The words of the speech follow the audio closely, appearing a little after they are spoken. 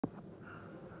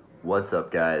What's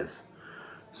up, guys?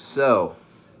 So,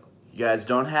 you guys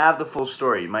don't have the full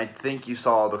story. You might think you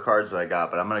saw all the cards that I got,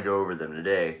 but I'm going to go over them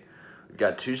today. We've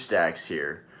got two stacks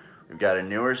here. We've got a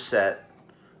newer set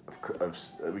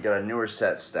we got a newer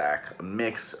set stack, a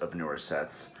mix of newer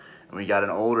sets. And we got an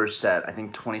older set, I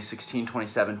think 2016,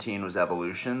 2017 was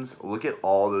Evolutions. Look at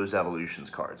all those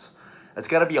Evolutions cards. That's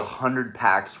got to be 100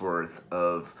 packs worth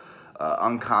of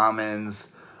uncommons,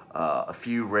 a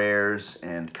few rares,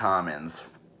 and commons.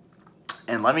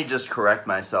 And let me just correct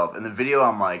myself. In the video,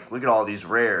 I'm like, look at all these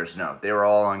rares. No, they were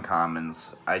all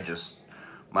uncommons.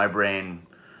 My brain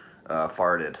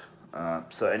farted.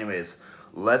 So anyways,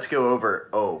 let's go over,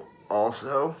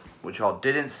 also, which y'all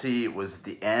didn't see, was at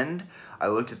the end. I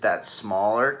looked at that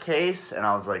smaller case, and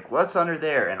I was like, what's under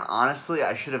there? And honestly,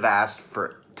 I should have asked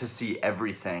to see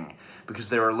everything, because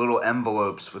there were little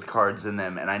envelopes with cards in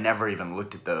them, and I never even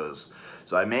looked at those.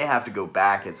 So I may have to go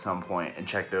back at some point and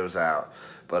check those out.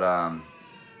 But, wow,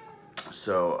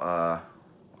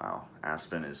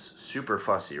 Aspen is super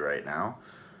fussy right now.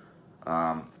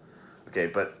 Okay,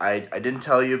 but I didn't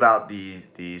tell you about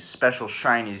the special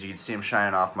shinies. You can see them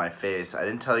shining off my face. I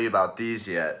didn't tell you about these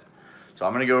yet. So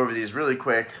I'm going to go over these really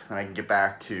quick, and I can get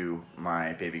back to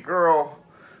my baby girl.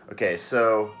 Okay,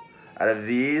 so out of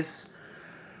these,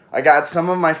 I got some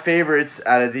of my favorites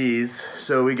out of these.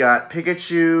 So we got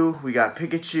Pikachu, we got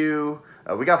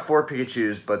 4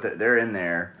 Pikachus, but they're in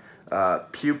there.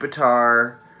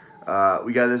 Pupitar,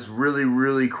 we got this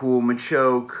really cool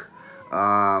Machoke,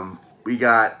 we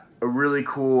got a really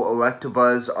cool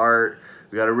Electabuzz art,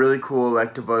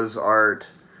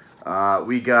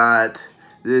 we got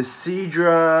this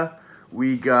Seadra,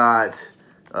 we got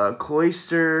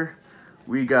Cloyster,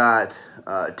 we got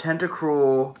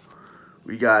Tentacruel,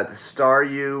 we got the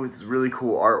Staryu, it's really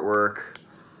cool artwork.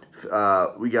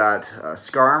 We got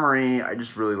Skarmory, I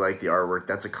just really like the artwork,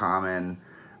 that's a common.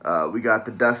 We got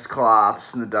the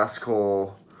Dusclops and the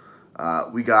Duskull.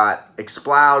 We got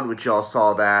Exploud, which y'all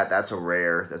saw that's a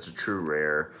rare, that's a true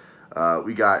rare.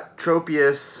 We got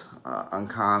Tropius,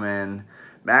 uncommon.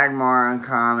 Magmar,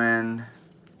 uncommon.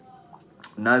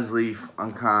 Nuzleaf,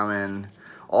 uncommon.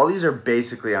 All these are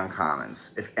basically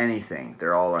uncommons. If anything,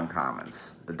 they're all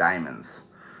uncommons. The diamonds.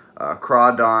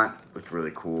 Crawdaunt looked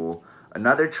really cool.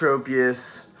 Another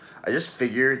Tropius. I just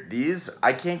figured these,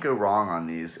 I can't go wrong on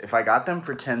these. If I got them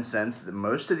for 10 cents,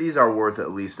 most of these are worth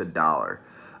at least $1.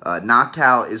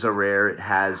 Noctowl is a rare. It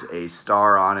has a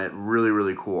star on it.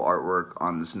 Really cool artwork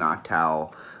on this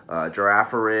Noctowl.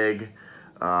 Girafarig.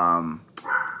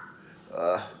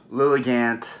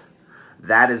 Lilligant.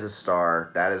 That is a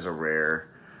star. That is a rare.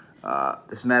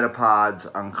 This Metapod's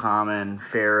uncommon.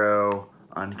 Pharaoh,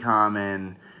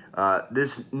 uncommon.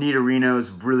 This Nidorino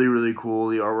is really cool.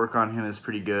 The artwork on him is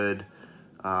pretty good.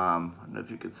 I don't know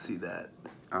if you could see that.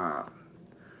 Yeah,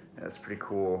 it's pretty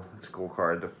cool. It's a cool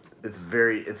card. It's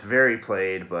very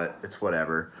played, but it's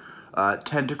whatever.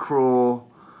 Tentacruel,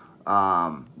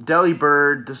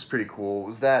 Delibird. This is pretty cool.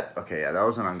 Was that okay? Yeah, that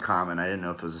was an uncommon. I didn't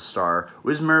know if it was a star.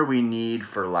 Whismur we need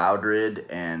for Loudred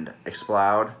and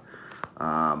Exploud.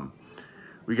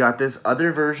 We got this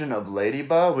other version of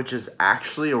Ladybug, which is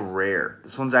actually a rare.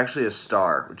 This one's actually a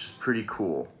star, which is pretty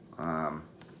cool.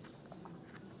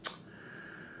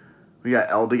 We got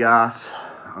Eldegoss,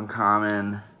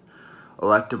 uncommon.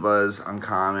 Electabuzz,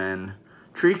 uncommon.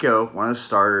 Trico, one of the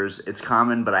starters. It's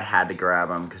common, but I had to grab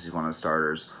him because he's one of the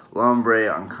starters.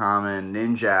 Lombre, uncommon.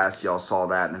 Ninjask, y'all saw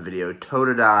that in the video.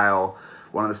 Totodile,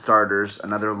 one of the starters.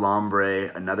 Another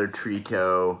Lombre, another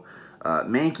Trico.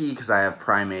 Mankey, because I have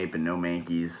Primeape and no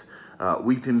Mankeys.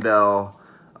 Weepinbell.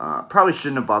 Probably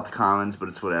shouldn't have bought the commons, but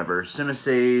it's whatever.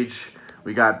 Simisage,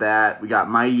 we got that. We got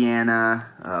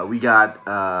Mightyena. We got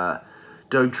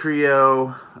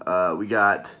Dugtrio. We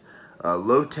got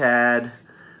Lotad.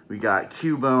 We got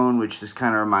Cubone, which just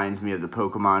kind of reminds me of the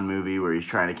Pokemon movie where he's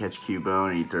trying to catch Cubone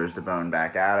and he throws the bone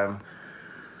back at him.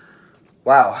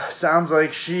 Wow, sounds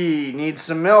like she needs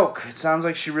some milk. It sounds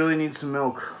like she really needs some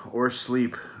milk or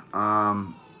sleep. We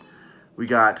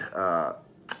got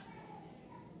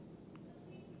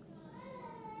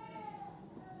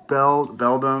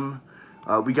Beldum.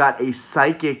 We got a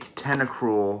Psychic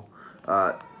Tentacruel.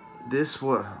 This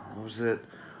what was it?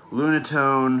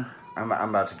 Lunatone. I'm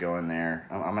about to go in there.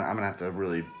 I'm gonna have to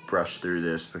really brush through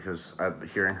this because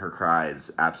hearing her cry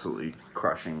is absolutely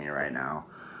crushing me right now.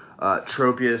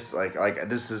 Tropius, like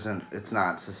this isn't. It's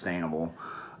not sustainable.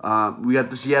 We got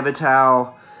this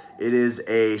Yevitao. It is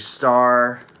a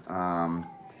star.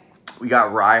 We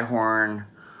got Rhyhorn.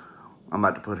 I'm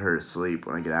about to put her to sleep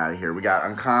when I get out of here. We got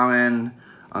uncommon,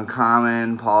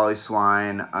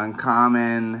 Polyswine,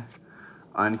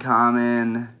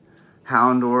 uncommon,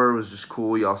 Houndour was just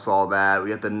cool. Y'all saw that. We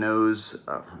got the nose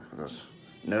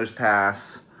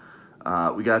pass.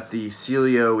 We got the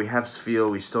Celio. We have Sfeel.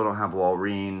 We still don't have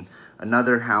Walrein.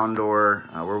 Another Houndour.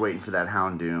 We're waiting for that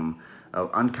Houndoom.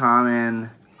 Uncommon.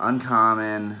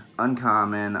 Uncommon.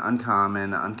 Uncommon.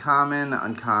 Uncommon. Uncommon.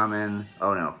 Uncommon.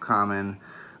 Oh no, common.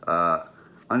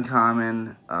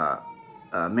 Uncommon.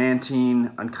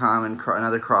 Mantine. Uncommon.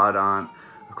 Another Crawdont.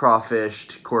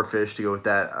 Crawfish, Corefish to go with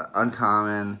that.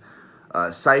 Uncommon.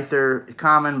 Scyther,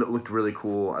 common, but looked really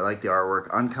cool. I like the artwork.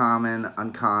 Uncommon,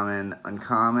 uncommon,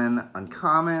 uncommon,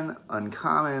 uncommon,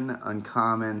 uncommon,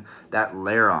 uncommon. That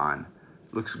Laron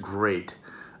looks great.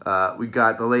 We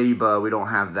got the Ladybug. We don't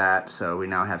have that, so we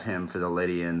now have him for the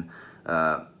Lydian.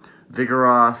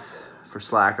 Vigoroth for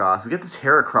Slackoth. We got this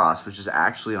Heracross, which is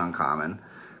actually uncommon.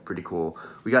 Pretty cool.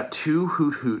 We got 2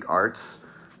 Hoot Hoot arts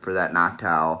for that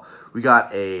Noctowl. We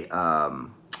got a,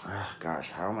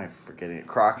 gosh, how am I forgetting it?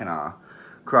 Croconaw.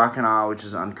 Croconaw, which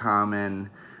is uncommon.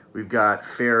 We've got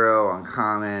Pharaoh,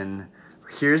 uncommon.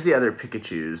 Here's the other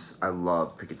Pikachus. I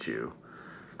love Pikachu.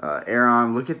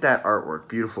 Aeron, look at that artwork.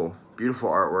 Beautiful, beautiful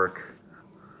artwork.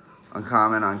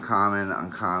 Uncommon, uncommon,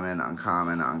 uncommon,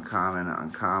 uncommon, uncommon,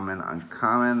 uncommon,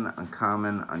 uncommon,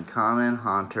 uncommon, uncommon,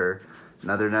 Haunter.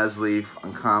 Another Nuzleaf,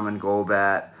 uncommon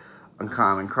Golbat,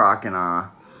 uncommon Croconaw.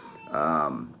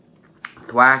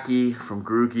 Thwacky from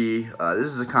Grookey. This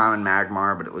is a common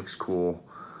Magmar, but it looks cool.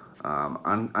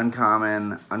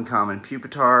 Uncommon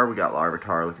Pupitar. We got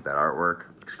Larvitar. Look at that artwork.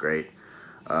 Looks great.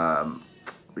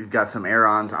 We've got some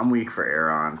Aerons. I'm weak for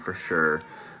Aeron for sure.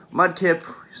 Mudkip,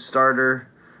 starter,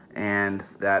 and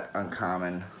that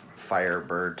uncommon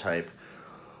Firebird type.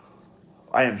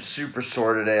 I am super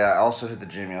sore today. I also hit the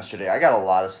gym yesterday. I got a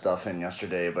lot of stuff in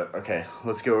yesterday, but okay,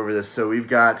 let's go over this. So we've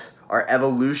got our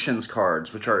Evolutions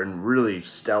cards, which are in really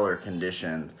stellar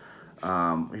condition.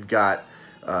 We've got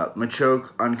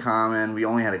Machoke, uncommon. We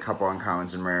only had a couple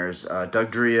uncommons and rares.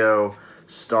 Dugtrio,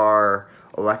 Star,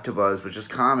 Electabuzz, which is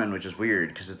common, which is weird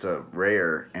because it's a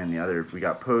rare. And the other, we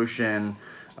got Potion.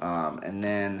 And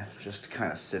then just to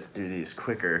kind of sift through these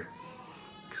quicker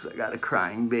because I got a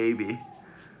crying baby.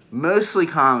 Mostly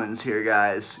commons here,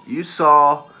 guys. You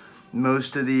saw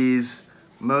most of these,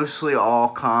 mostly all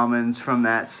commons from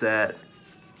that set.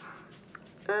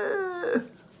 A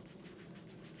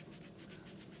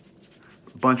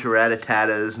bunch of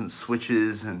Rattatatas and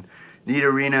Switches and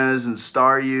Nidorinos and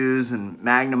Staryus and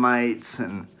Magnemites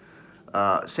and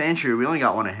Sandshrew. We only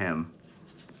got one of him.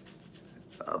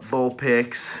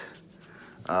 Vulpix.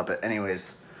 But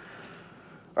anyways.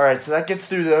 Alright, so that gets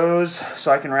through those, so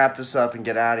I can wrap this up and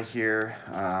get out of here.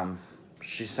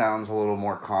 She sounds a little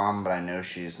more calm, but I know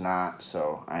she's not,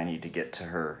 so I need to get to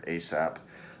her ASAP.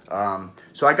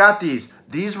 So I got these.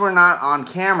 These were not on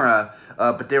camera,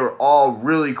 but they were all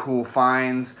really cool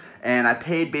finds, and I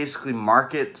paid basically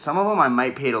market. Some of them I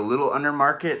might paid a little under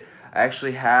market. I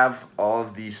actually have all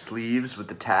of these sleeves with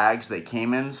the tags they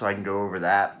came in, so I can go over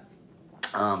that.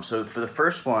 So for the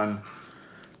first one,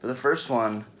 the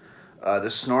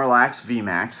Snorlax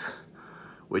VMAX,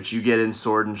 which you get in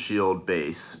Sword and Shield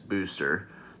base booster.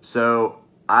 So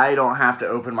I don't have to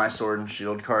open my Sword and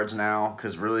Shield cards now,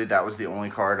 because really that was the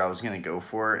only card I was going to go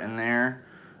for in there.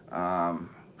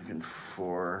 Looking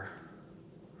for...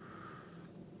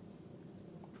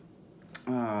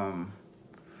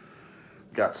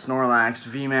 got Snorlax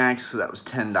VMAX, so that was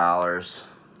 $10.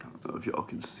 I don't know if y'all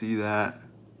can see that.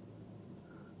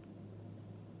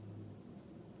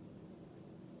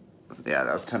 Yeah,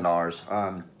 that was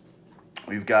 $10.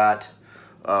 We've got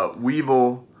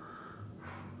Weevil.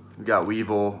 We've got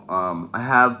Weevil. I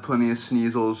have plenty of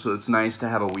Sneasels, so it's nice to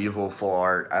have a Weevil full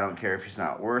art. I don't care if he's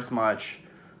not worth much.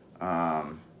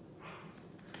 And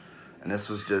this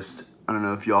was just, I don't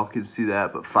know if y'all can see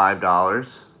that, but $5.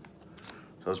 So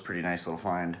it was a pretty nice little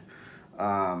find.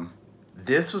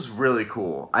 This was really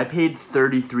cool. I paid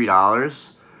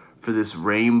 $33 for this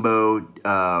Rainbow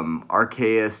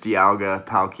Arceus Dialga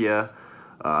Palkia.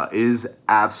 Is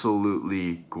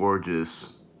absolutely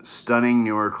gorgeous. Stunning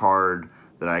newer card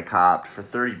that I copped for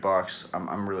 30 bucks.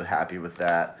 I'm really happy with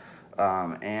that.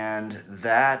 And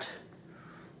that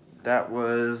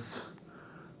was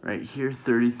right here,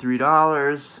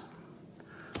 $33.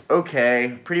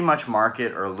 Okay, pretty much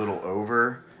market or a little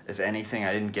over. If anything,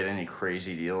 I didn't get any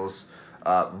crazy deals.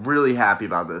 Really happy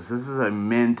about this. This is a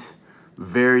mint,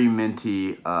 very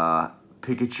minty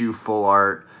Pikachu full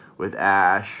art with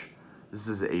Ash. This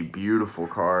is a beautiful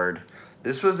card.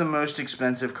 This was the most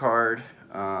expensive card.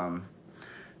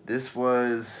 This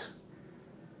was,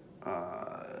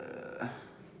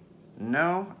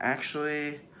 no,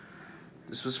 actually,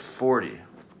 this was 40.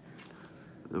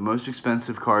 The most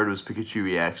expensive card was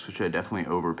Pikachu EX, which I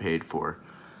definitely overpaid for.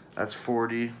 That's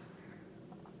 40.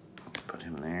 Put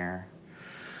him there.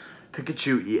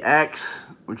 Pikachu EX,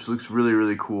 which looks really,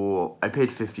 really cool. I paid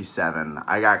 57.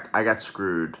 I got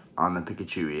screwed on the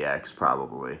Pikachu EX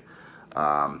probably.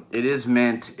 It is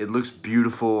mint. It looks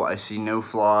beautiful. I see no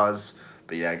flaws.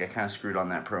 But yeah, I got kind of screwed on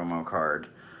that promo card.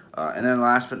 And then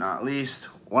last but not least,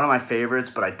 one of my favorites,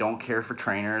 but I don't care for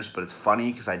trainers, but it's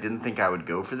funny because I didn't think I would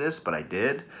go for this, but I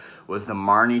did, was the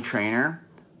Marnie trainer.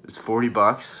 It was 40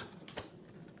 bucks.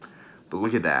 But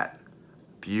look at that.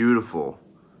 Beautiful.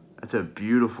 That's a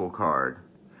beautiful card.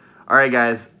 All right,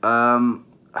 guys.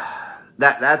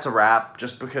 That's a wrap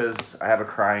just because I have a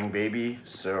crying baby,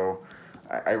 so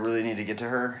I really need to get to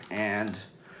her. And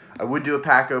I would do a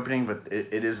pack opening, but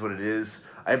it is what it is.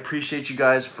 I appreciate you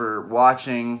guys for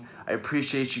watching. I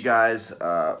appreciate you guys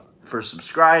for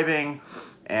subscribing.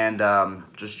 And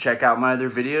just check out my other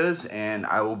videos, and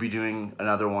I will be doing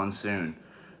another one soon.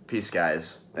 Peace,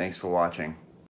 guys. Thanks for watching.